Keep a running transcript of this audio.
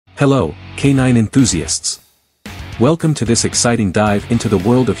Hello, canine enthusiasts. Welcome to this exciting dive into the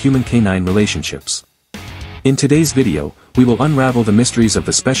world of human-canine relationships. In today's video, we will unravel the mysteries of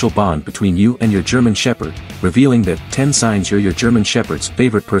the special bond between you and your German Shepherd, revealing the 10 signs you're your German Shepherd's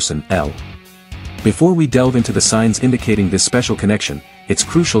favorite person. Before we delve into the signs indicating this special connection, it's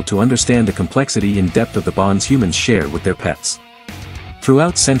crucial to understand the complexity and depth of the bonds humans share with their pets.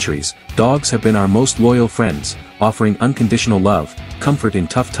 Throughout centuries, dogs have been our most loyal friends, offering unconditional love, comfort in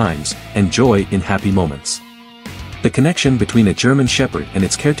tough times, and joy in happy moments. The connection between a German Shepherd and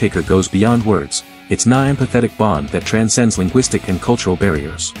its caretaker goes beyond words. It's an empathetic bond that transcends linguistic and cultural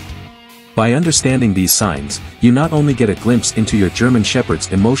barriers. By understanding these signs, you not only get a glimpse into your German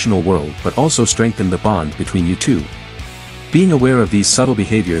Shepherd's emotional world but also strengthen the bond between you two. Being aware of these subtle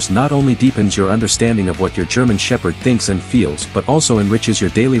behaviors not only deepens your understanding of what your German Shepherd thinks and feels but also enriches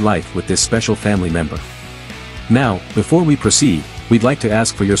your daily life with this special family member. Now, before we proceed, we'd like to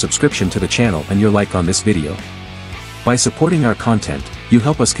ask for your subscription to the channel and your like on this video. By supporting our content, you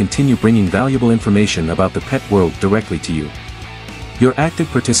help us continue bringing valuable information about the pet world directly to you. Your active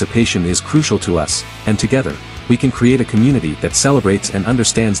participation is crucial to us, and together, we can create a community that celebrates and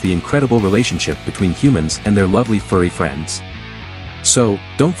understands the incredible relationship between humans and their lovely furry friends. So,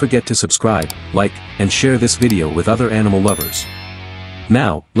 don't forget to subscribe, like, and share this video with other animal lovers.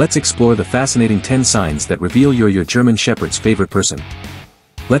 Now, let's explore the fascinating 10 signs that reveal you're your German Shepherd's favorite person.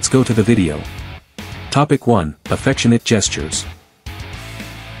 Let's go to the video. Topic 1. Affectionate gestures.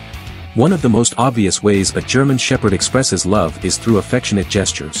 One of the most obvious ways a German Shepherd expresses love is through affectionate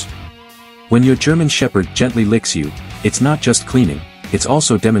gestures. When your German Shepherd gently licks you, it's not just cleaning, it's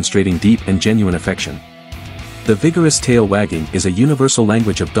also demonstrating deep and genuine affection. The vigorous tail wagging is a universal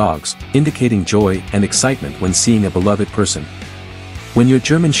language of dogs, indicating joy and excitement when seeing a beloved person. When your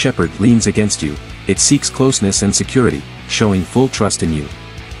German Shepherd leans against you, it seeks closeness and security, showing full trust in you.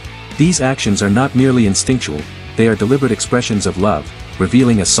 These actions are not merely instinctual, they are deliberate expressions of love,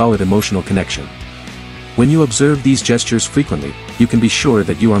 revealing a solid emotional connection. When you observe these gestures frequently, you can be sure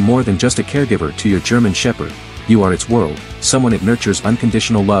that you are more than just a caregiver to your German Shepherd, you are its world, someone it nurtures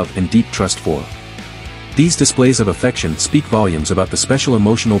unconditional love and deep trust for. These displays of affection speak volumes about the special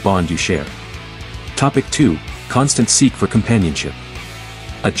emotional bond you share. Topic 2. Constant seek for companionship.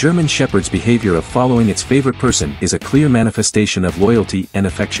 A German Shepherd's behavior of following its favorite person is a clear manifestation of loyalty and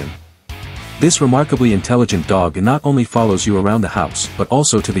affection. This remarkably intelligent dog not only follows you around the house but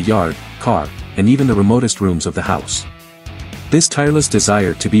also to the yard, car, and even the remotest rooms of the house. This tireless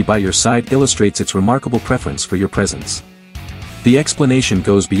desire to be by your side illustrates its remarkable preference for your presence. The explanation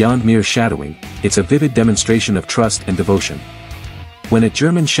goes beyond mere shadowing, it's a vivid demonstration of trust and devotion. When a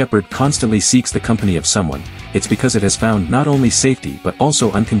German Shepherd constantly seeks the company of someone, it's because it has found not only safety but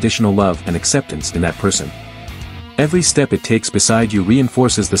also unconditional love and acceptance in that person. Every step it takes beside you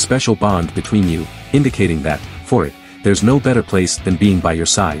reinforces the special bond between you, indicating that, for it, there's no better place than being by your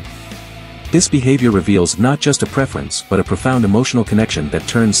side. This behavior reveals not just a preference but a profound emotional connection that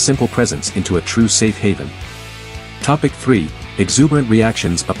turns simple presence into a true safe haven. Topic 3. Exuberant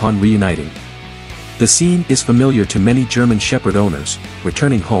reactions upon reuniting. The scene is familiar to many German Shepherd owners.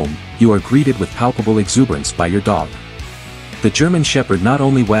 Returning home, you are greeted with palpable exuberance by your dog. The German Shepherd not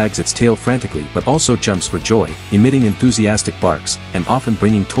only wags its tail frantically but also jumps for joy, emitting enthusiastic barks, and often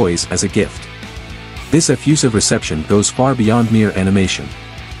bringing toys as a gift. This effusive reception goes far beyond mere animation.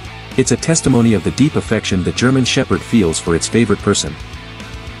 It's a testimony of the deep affection the German Shepherd feels for its favorite person.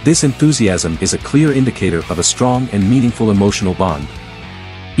 This enthusiasm is a clear indicator of a strong and meaningful emotional bond.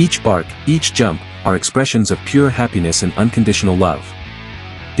 Each bark, each jump, are expressions of pure happiness and unconditional love.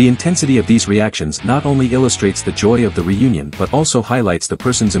 The intensity of these reactions not only illustrates the joy of the reunion but also highlights the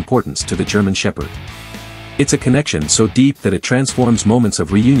person's importance to the German Shepherd. It's a connection so deep that it transforms moments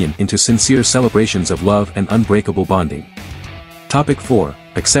of reunion into sincere celebrations of love and unbreakable bonding. Topic 4.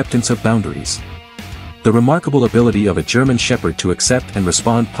 Acceptance of boundaries. The remarkable ability of a German Shepherd to accept and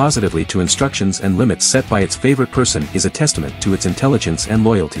respond positively to instructions and limits set by its favorite person is a testament to its intelligence and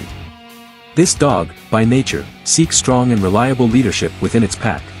loyalty. This dog, by nature, seeks strong and reliable leadership within its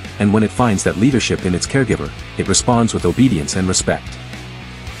pack, and when it finds that leadership in its caregiver, it responds with obedience and respect.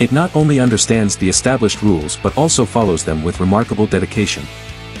 It not only understands the established rules but also follows them with remarkable dedication.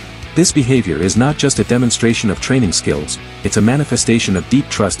 This behavior is not just a demonstration of training skills, it's a manifestation of deep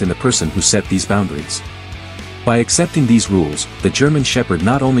trust in the person who set these boundaries. By accepting these rules, the German Shepherd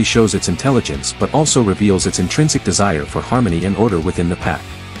not only shows its intelligence but also reveals its intrinsic desire for harmony and order within the pack.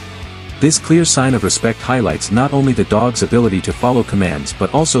 This clear sign of respect highlights not only the dog's ability to follow commands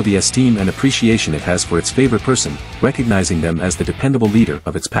but also the esteem and appreciation it has for its favorite person, recognizing them as the dependable leader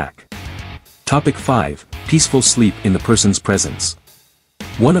of its pack. Topic 5. Peaceful sleep in the person's presence.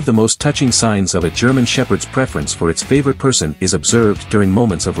 One of the most touching signs of a German Shepherd's preference for its favorite person is observed during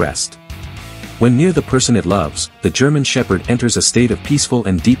moments of rest. When near the person it loves, the German Shepherd enters a state of peaceful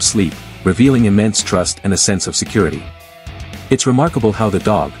and deep sleep, revealing immense trust and a sense of security. It's remarkable how the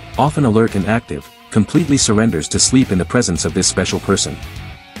dog, often alert and active, completely surrenders to sleep in the presence of this special person.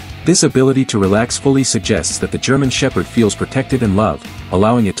 This ability to relax fully suggests that the German Shepherd feels protected and loved,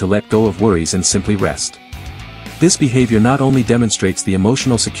 allowing it to let go of worries and simply rest. This behavior not only demonstrates the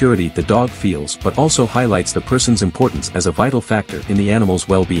emotional security the dog feels but also highlights the person's importance as a vital factor in the animal's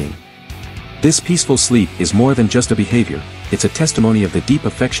well-being. This peaceful sleep is more than just a behavior, it's a testimony of the deep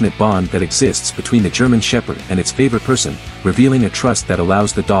affectionate bond that exists between the German Shepherd and its favorite person, revealing a trust that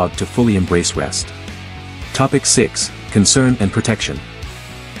allows the dog to fully embrace rest. Topic 6. Concern and protection.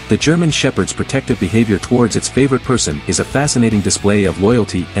 The German Shepherd's protective behavior towards its favorite person is a fascinating display of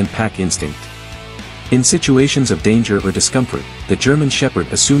loyalty and pack instinct. In situations of danger or discomfort, the German Shepherd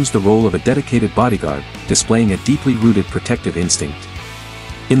assumes the role of a dedicated bodyguard, displaying a deeply rooted protective instinct.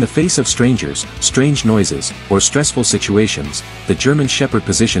 In the face of strangers, strange noises, or stressful situations, the German Shepherd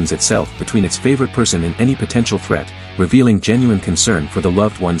positions itself between its favorite person and any potential threat, revealing genuine concern for the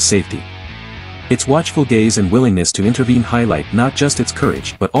loved one's safety. Its watchful gaze and willingness to intervene highlight not just its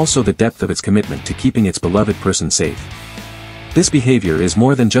courage but also the depth of its commitment to keeping its beloved person safe. This behavior is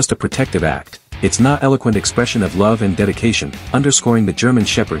more than just a protective act, it's an eloquent expression of love and dedication, underscoring the German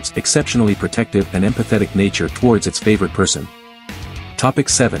Shepherd's exceptionally protective and empathetic nature towards its favorite person. Topic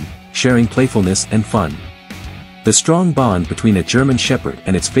 7. Sharing playfulness and fun. The strong bond between a German Shepherd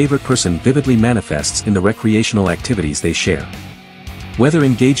and its favorite person vividly manifests in the recreational activities they share. Whether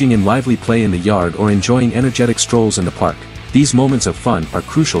engaging in lively play in the yard or enjoying energetic strolls in the park, these moments of fun are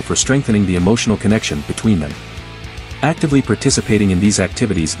crucial for strengthening the emotional connection between them. Actively participating in these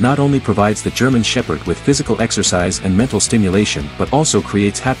activities not only provides the German Shepherd with physical exercise and mental stimulation but also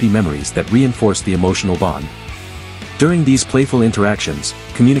creates happy memories that reinforce the emotional bond. During these playful interactions,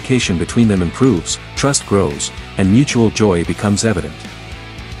 communication between them improves, trust grows, and mutual joy becomes evident.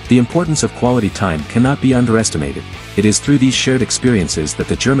 The importance of quality time cannot be underestimated. It is through these shared experiences that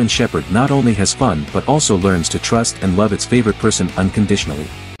the German Shepherd not only has fun but also learns to trust and love its favorite person unconditionally.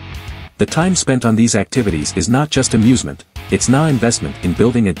 The time spent on these activities is not just amusement, it's an investment in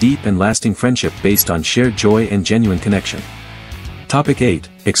building a deep and lasting friendship based on shared joy and genuine connection. Topic 8.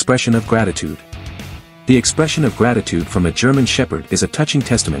 Expression of gratitude. The expression of gratitude from a German Shepherd is a touching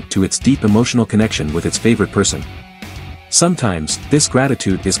testament to its deep emotional connection with its favorite person. Sometimes, this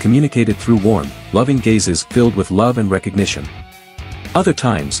gratitude is communicated through warm, loving gazes filled with love and recognition. Other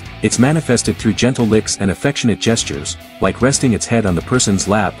times, it's manifested through gentle licks and affectionate gestures, like resting its head on the person's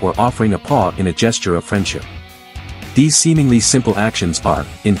lap or offering a paw in a gesture of friendship. These seemingly simple actions are,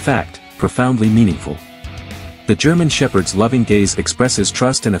 in fact, profoundly meaningful. The German Shepherd's loving gaze expresses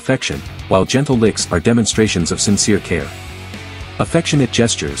trust and affection, while gentle licks are demonstrations of sincere care. Affectionate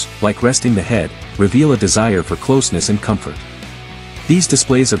gestures, like resting the head, reveal a desire for closeness and comfort. These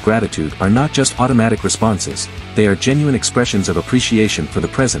displays of gratitude are not just automatic responses, they are genuine expressions of appreciation for the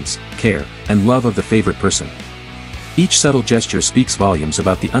presence, care, and love of the favorite person. Each subtle gesture speaks volumes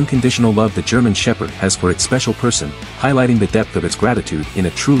about the unconditional love the German Shepherd has for its special person, highlighting the depth of its gratitude in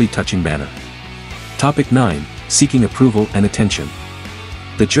a truly touching manner. Topic 9. Seeking approval and attention.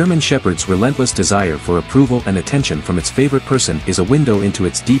 The German Shepherd's relentless desire for approval and attention from its favorite person is a window into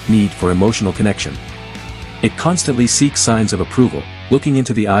its deep need for emotional connection. It constantly seeks signs of approval, looking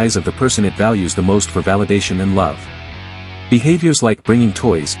into the eyes of the person it values the most for validation and love. Behaviors like bringing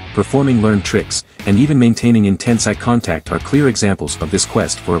toys, performing learned tricks, and even maintaining intense eye contact are clear examples of this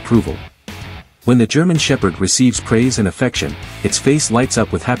quest for approval. When the German Shepherd receives praise and affection, its face lights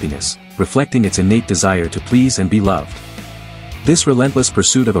up with happiness, reflecting its innate desire to please and be loved. This relentless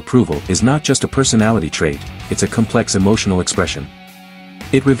pursuit of approval is not just a personality trait, it's a complex emotional expression.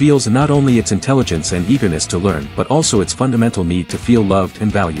 It reveals not only its intelligence and eagerness to learn but also its fundamental need to feel loved and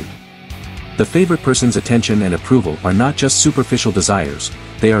valued. The favorite person's attention and approval are not just superficial desires,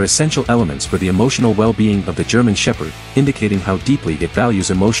 they are essential elements for the emotional well-being of the German Shepherd, indicating how deeply it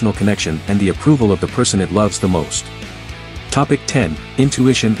values emotional connection and the approval of the person it loves the most. Topic 10.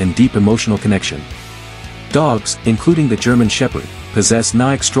 Intuition and deep emotional connection. Dogs, including the German Shepherd, possess an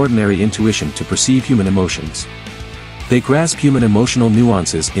extraordinary intuition to perceive human emotions. They grasp human emotional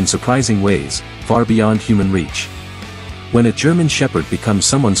nuances in surprising ways, far beyond human reach. When a German Shepherd becomes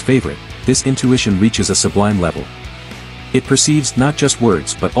someone's favorite, this intuition reaches a sublime level. It perceives not just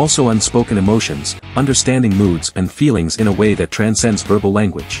words but also unspoken emotions, understanding moods and feelings in a way that transcends verbal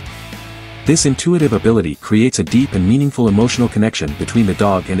language. This intuitive ability creates a deep and meaningful emotional connection between the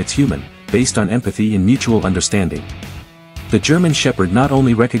dog and its human, based on empathy and mutual understanding. The German Shepherd not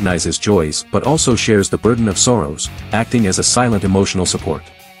only recognizes joys but also shares the burden of sorrows, acting as a silent emotional support.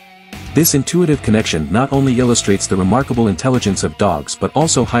 This intuitive connection not only illustrates the remarkable intelligence of dogs but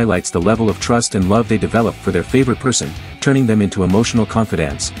also highlights the level of trust and love they develop for their favorite person, turning them into emotional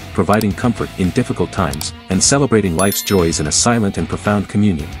confidants, providing comfort in difficult times, and celebrating life's joys in a silent and profound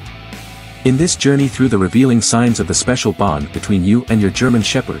communion. In this journey through the revealing signs of the special bond between you and your German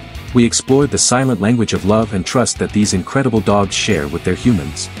Shepherd, we explored the silent language of love and trust that these incredible dogs share with their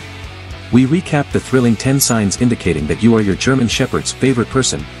humans. We recapped the thrilling 10 signs indicating that you are your German Shepherd's favorite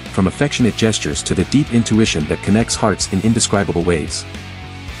person, from affectionate gestures to the deep intuition that connects hearts in indescribable ways.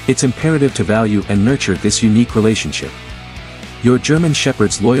 It's imperative to value and nurture this unique relationship. Your German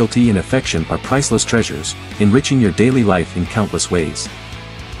Shepherd's loyalty and affection are priceless treasures, enriching your daily life in countless ways.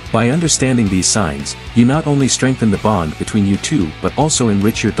 By understanding these signs, you not only strengthen the bond between you two but also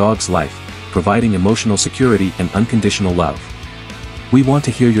enrich your dog's life, providing emotional security and unconditional love. We want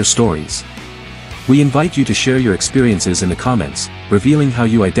to hear your stories. We invite you to share your experiences in the comments, revealing how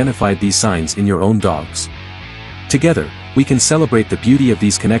you identified these signs in your own dogs. Together, we can celebrate the beauty of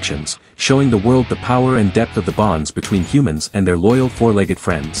these connections, showing the world the power and depth of the bonds between humans and their loyal four-legged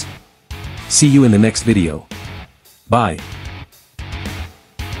friends. See you in the next video. Bye.